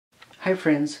Hi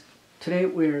friends, today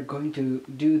we're going to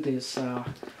do this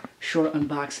short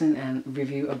unboxing and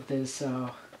review of this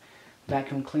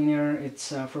vacuum cleaner. It's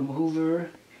from Hoover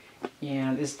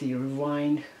and it's the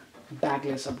Rewind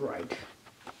bagless upright.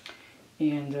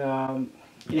 And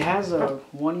it has a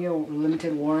 1-year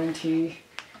limited warranty,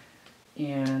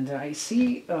 and I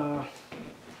see the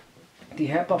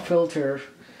HEPA filter.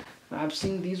 I've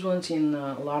seen these ones in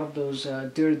a lot of those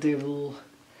Daredevil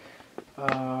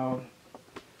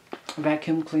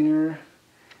vacuum cleaner.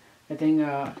 I think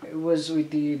it was with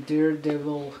the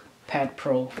Daredevil Pet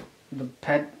Pro, the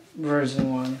pet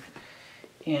version one.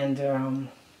 And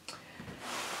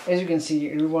as you can see,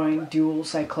 Rewind dual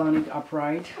cyclonic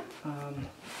upright.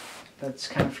 That's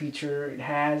kind of feature it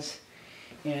has,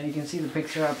 and you can see the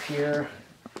picture up here.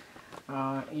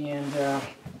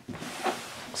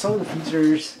 Some of the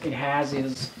features it has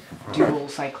is dual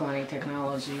cyclonic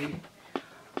technology,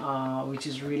 which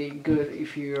is really good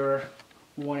if you're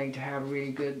wanting to have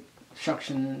really good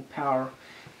suction power.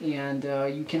 And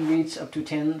you can reach up to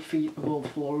 10 feet above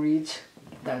floor reach.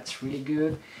 That's really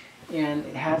good. And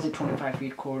it has a 25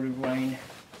 feet cord rewind.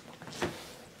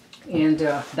 And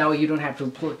that way you don't have to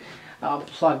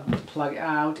plug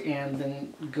out and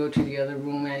then go to the other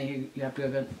room, and you have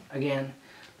to again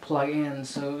plug in.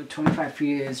 So 25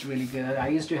 feet is really good. I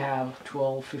used to have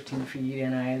 12-15 feet,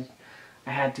 and I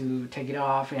had to take it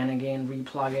off and again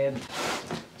replug it.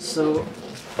 So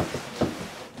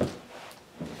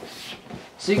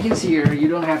you can see here, you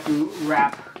don't have to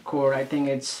wrap cord. I think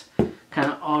it's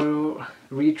kind of auto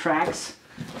retracts.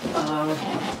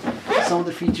 Some of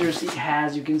the features it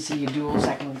has, you can see dual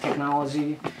cyclone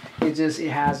technology. It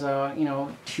has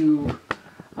two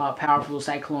powerful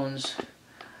cyclones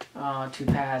to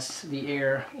pass the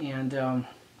air, and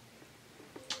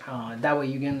that way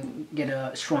you can get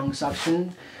a strong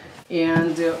suction.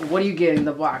 And what do you get in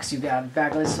the box? You got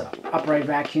bagless upright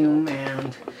vacuum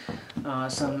and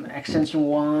some extension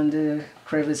wand,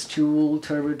 crevice tool,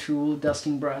 turbo tool,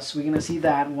 dusting brush. We're gonna see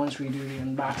that once we do the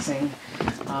unboxing.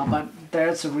 But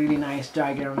there's a really nice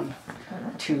diagram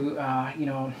to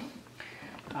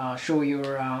show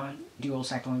your dual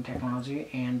cyclone technology.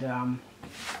 And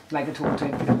like I told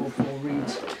you, full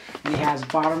reach. And it has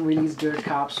bottom release dirt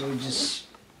cup, so you just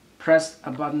press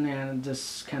a button and it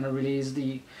just kind of release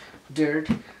the dirt.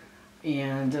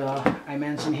 And I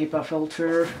mentioned HEPA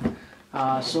filter.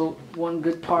 So one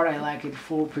good part, I like it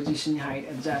for position height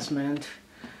adjustment.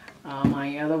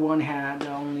 My other one had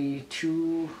only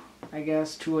two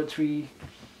or three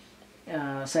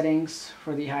settings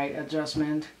for the height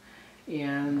adjustment.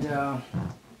 And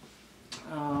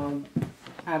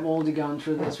I've already gone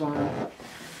through this one.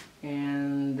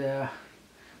 And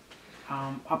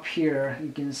up here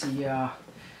you can see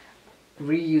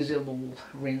reusable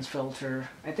rinse filter.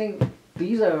 I think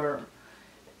these are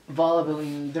available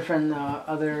in different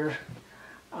other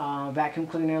vacuum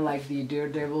cleaner like the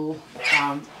Daredevil.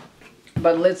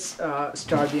 But let's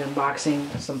start the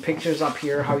unboxing. Some pictures up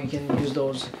here how you can use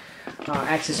those,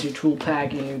 access your tool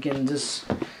pack, and you can just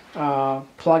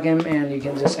plug them and you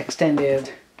can just extend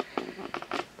it.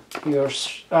 Your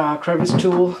crevice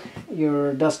tool,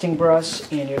 your dusting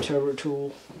brush, and your turbo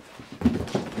tool.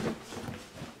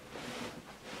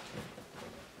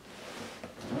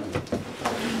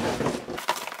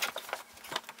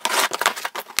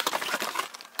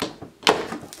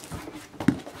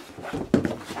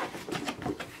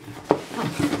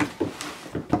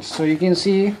 So you can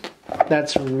see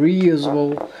that's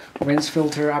reusable rinse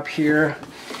filter up here.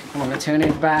 I'm gonna turn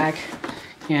it back,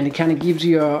 and it kind of gives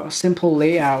you a simple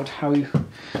layout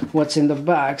what's in the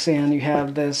box. And you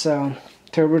have this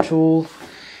turbo tool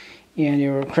and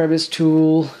your crevice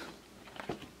tool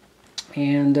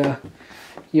and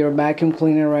your vacuum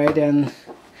cleaner, right? And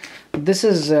this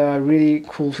is a really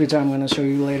cool feature I'm gonna show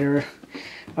you later.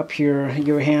 Up here,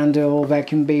 your handle,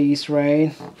 vacuum base,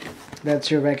 right? That's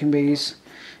your vacuum base.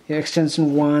 Your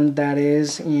extension wand, that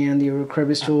is, and your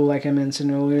crevice tool, like I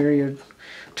mentioned earlier, your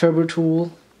turbo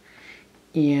tool,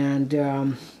 and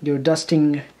your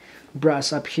dusting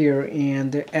brush up here,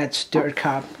 and the edge dirt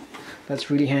cup. That's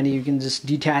really handy. You can just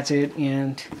detach it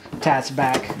and attach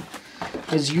back.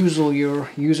 As usual, your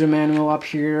user manual up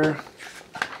here.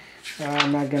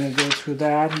 I'm not gonna go through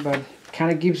that, but kind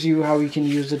of gives you how you can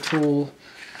use the tool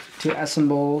to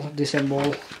assemble,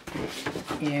 disassemble.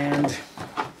 And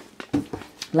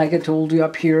like I told you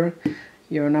up here,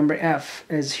 your number F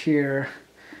is here,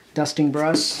 dusting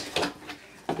brush.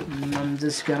 And I'm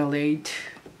just gonna lay it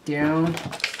down,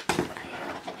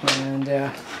 and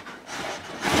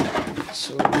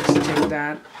so let's take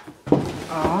that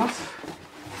off.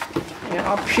 And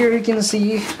up here you can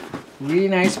see really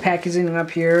nice packaging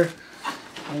up here.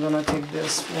 I'm gonna take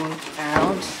this one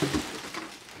out.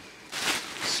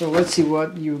 So let's see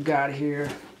what you got here.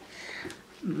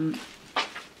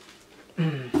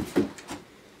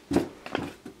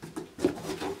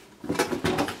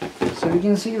 So you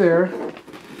can see there,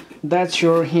 that's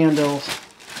your handle.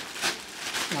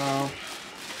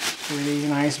 Really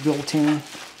nice built-in.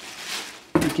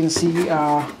 You can see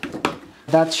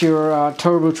that's your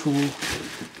turbo tool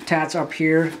tats up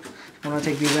here. I'm gonna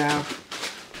take these out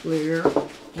later.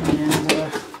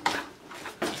 And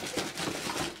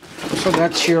so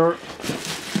that's your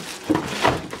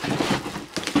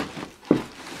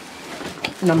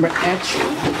number edge.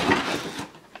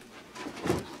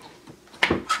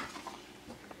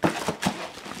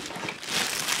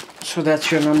 So that's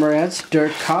your number edge,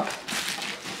 dirt cup.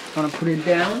 I'm gonna put it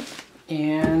down,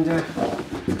 and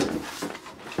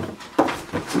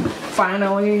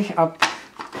finally up.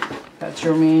 That's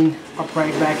your main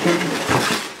upright vacuum.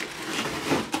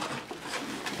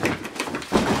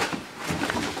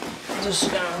 Just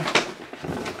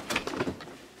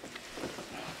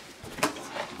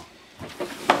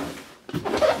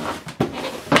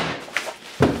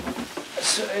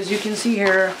so as you can see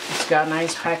here, it's got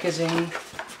nice packaging,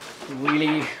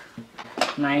 really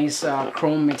nice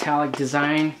chrome metallic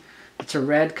design. It's a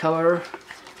red color,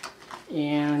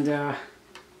 and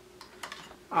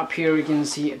up here you can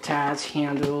see attached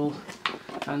handle,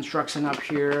 instruction up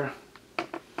here,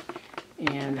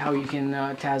 and how you can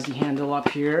attach the handle up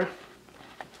here.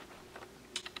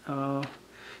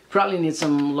 Probably need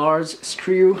some large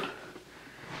screw,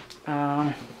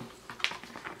 but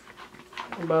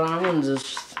I'm gonna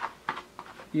just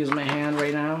use my hand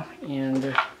right now,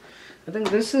 and I think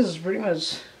this is pretty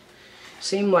much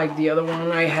same like the other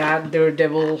one I had,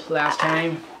 Daredevil, last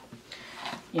time.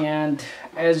 And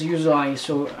as usual, I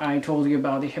told you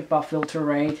about the HEPA filter,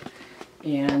 right?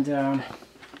 And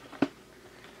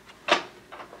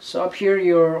so up here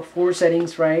your 4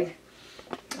 settings, right?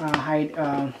 Height,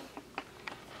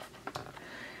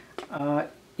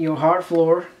 your hard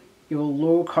floor, your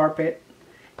low carpet,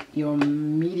 your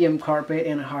medium carpet,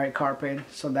 and hard carpet.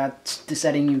 So that's the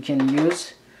setting you can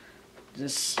use.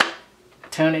 Just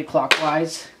turn it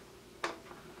clockwise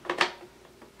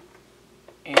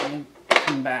and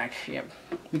come back. Yep,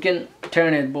 you can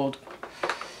turn it both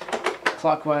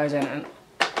clockwise and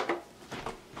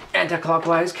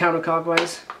anti-clockwise,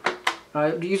 counterclockwise.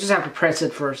 You just have to press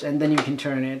it first, and then you can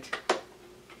turn it.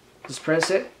 Just press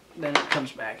it, then it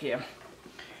comes back. Yeah.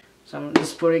 So I'm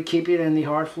just keep it in the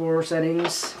hard floor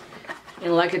settings,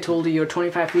 and like I told you, your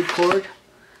 25 feet cord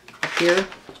up here.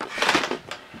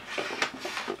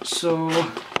 So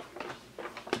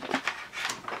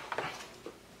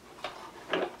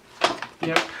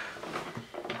yep,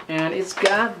 and it's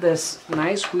got this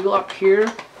nice wheel up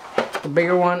here. The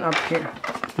bigger one up here.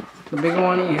 The bigger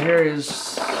one here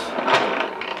is,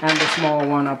 and the smaller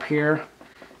one up here.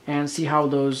 And see how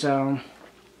those.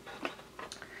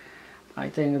 I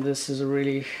think this is a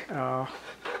really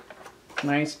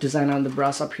nice design on the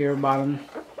brass up here, bottom,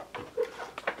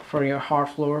 for your hard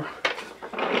floor.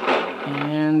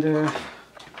 And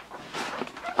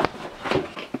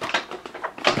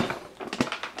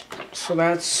so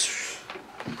that's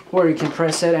where you can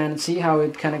press it and see how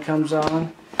it kind of comes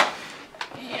on.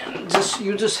 And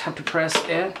you just have to press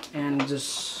it, and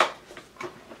just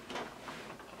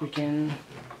we can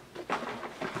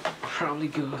probably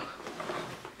go.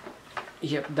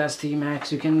 Yep, that's the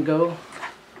max you can go.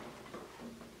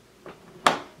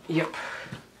 Yep.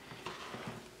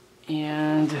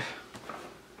 And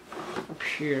up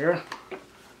here,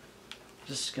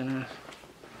 just gonna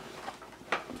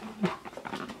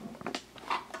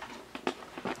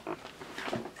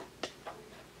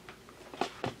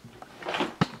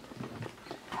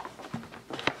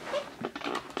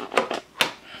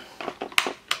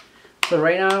so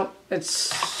right now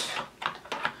that's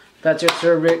your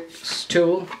cervix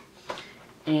tool,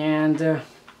 and so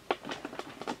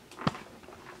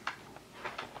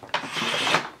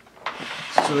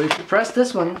if you press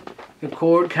this one, the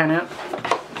cord kind of,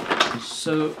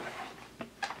 so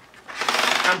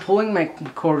I'm pulling my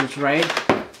cords, right?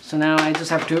 So now I just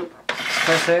have to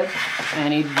press it,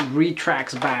 and it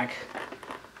retracts back.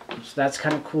 So that's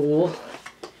kind of cool,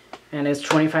 and it's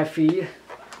 25 feet,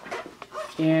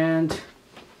 and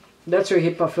that's your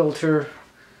HEPA filter.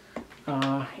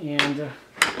 And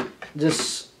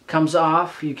this comes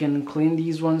off. You can clean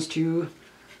these ones too.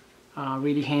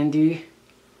 Really handy.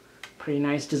 Pretty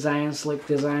nice design, slick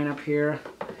design up here.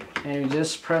 And you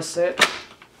just press it.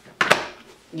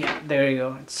 Yeah, there you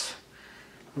go. It's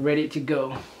ready to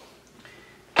go.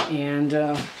 And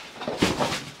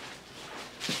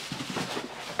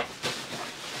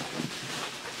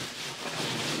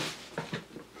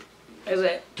as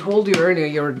I told you earlier,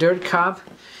 your dirt cup,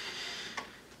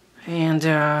 and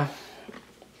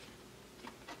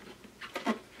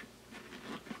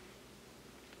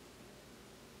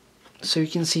so you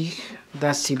can see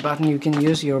that's the button. You can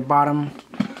use your bottom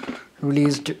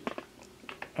released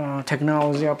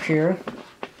technology up here.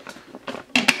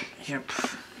 Yep,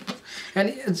 and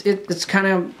it's kind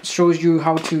of shows you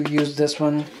how to use this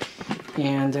one,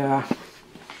 and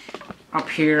up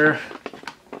here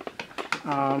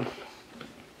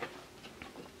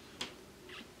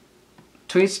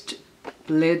twist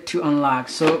lid to unlock.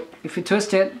 So if you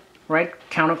twist it right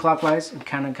counterclockwise, it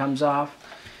kind of comes off,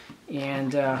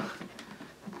 and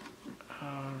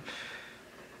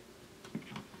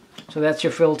so that's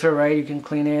your filter, right? You can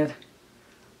clean it.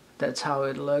 That's how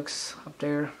it looks up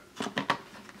there.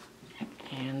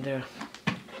 And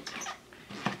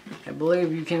I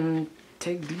believe you can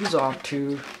take these off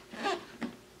too.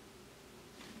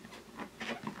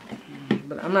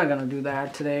 But I'm not gonna do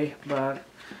that today. But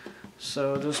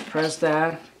so just press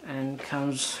that and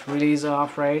comes release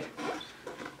off, right?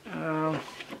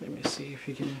 Let me see if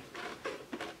you can.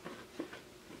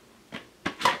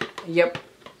 Yep,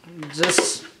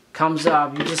 just comes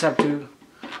up. You just have to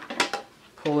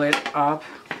pull it up.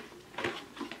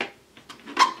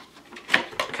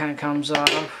 Kind of comes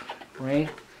off, right?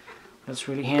 That's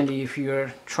really handy if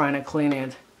you're trying to clean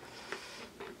it.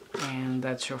 And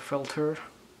that's your filter.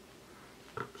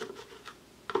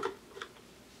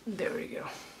 There we go.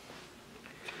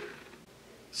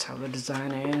 That's how the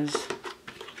design is.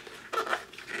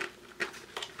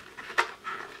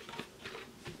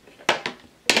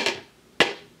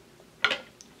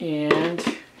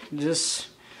 And just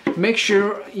make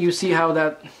sure you see how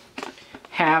that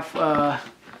half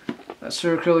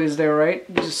circle is there,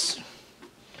 right? Just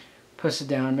push it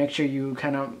down. Make sure you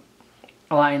kind of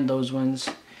align those ones.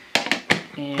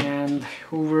 And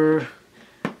Hoover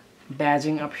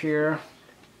badging up here.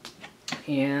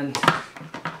 And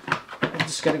I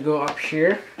just gotta go up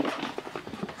here.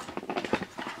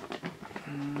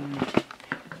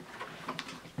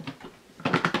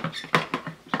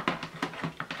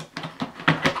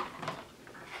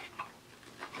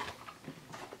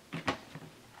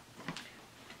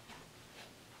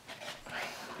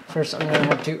 First I'm gonna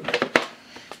have to,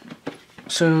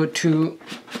 so to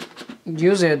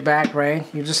use it back, right,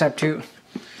 you just have to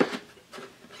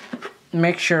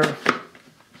make sure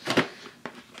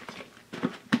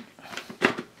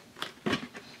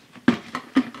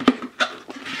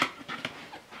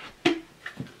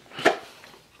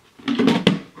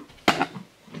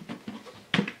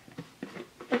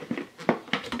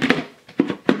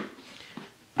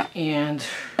and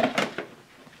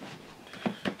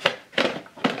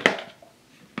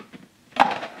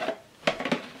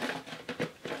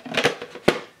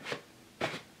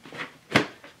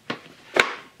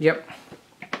yep.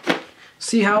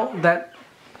 See how that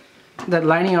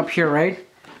lining up here, right?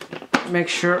 Make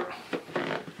sure.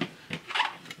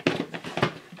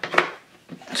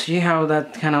 See how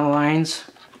that kind of lines?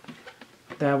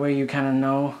 That way you kind of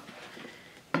know.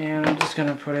 And I'm just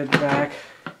gonna put it back.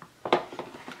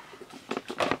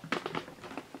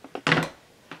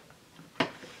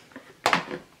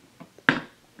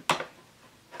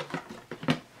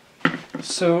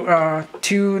 So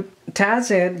to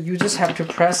attach it, you just have to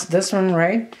press this one,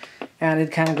 right? And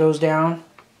it kind of goes down.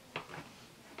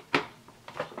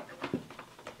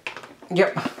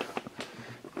 Yep.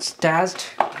 It's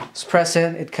attached. Just press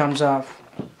it, it comes off.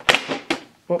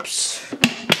 Whoops.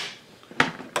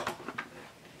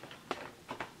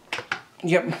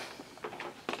 Yep.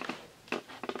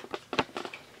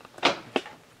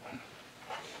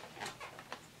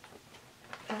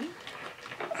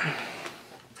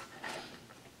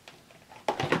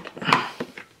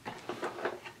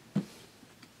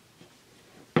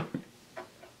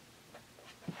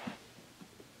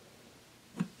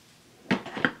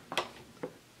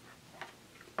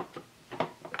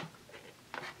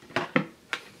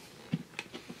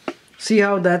 See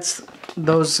how that's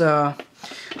those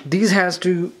these has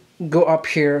to go up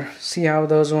here. See how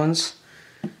those ones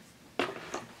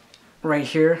right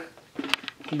here,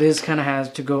 this kind of has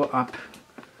to go up,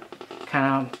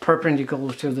 kind of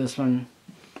perpendicular to this one.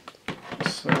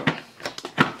 So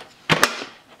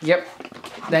yep,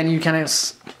 then you kind of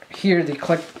hear the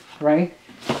click, right?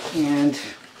 And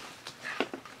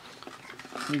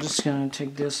I'm just gonna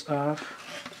take this off.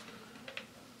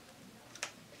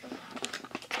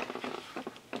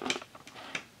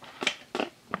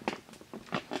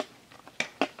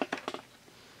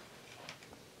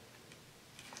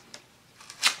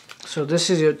 So this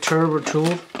is your turbo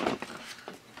tool.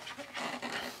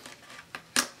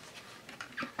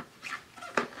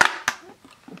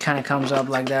 kind of comes up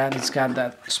like that. It's got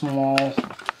that small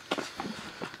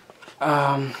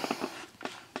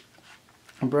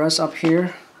brush up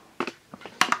here,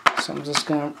 so I'm just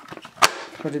gonna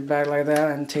put it back like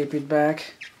that and tape it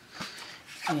back.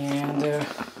 And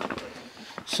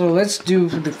so let's do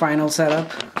the final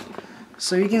setup.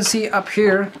 So you can see up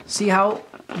here, see how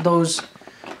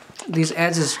these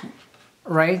edges,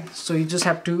 right? So you just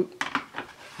have to,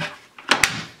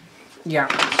 yeah,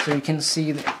 so you can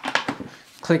see the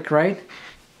click, right?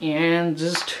 And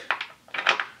just,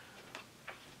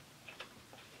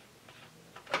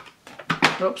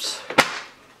 oops.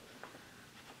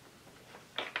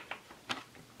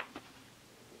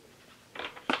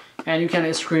 And you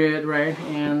can screw it, right?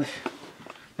 And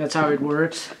that's how it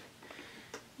works.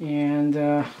 And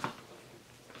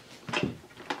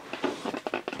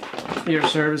your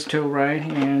service tool, right?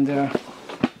 And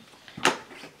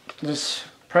just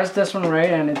press this one, right?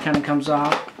 And it kind of comes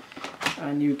off,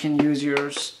 and you can use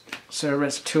your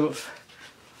service tool.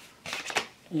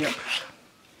 Yep.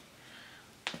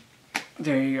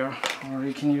 There you go. Or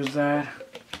you can use that.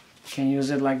 You can use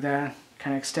it like that.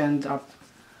 Kind of extend up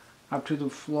to the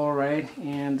floor, right?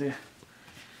 And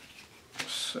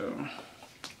so,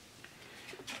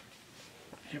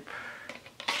 yep.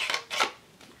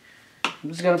 I'm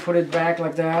just gonna put it back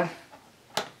like that,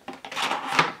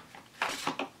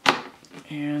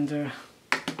 and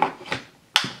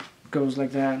goes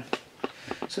like that.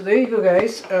 So there you go,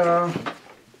 guys.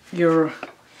 Your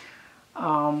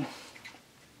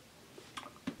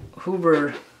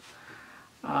Hoover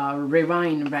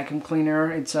Rewind vacuum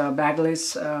cleaner. It's a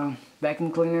bagless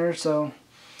vacuum cleaner. So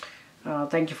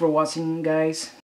thank you for watching, guys.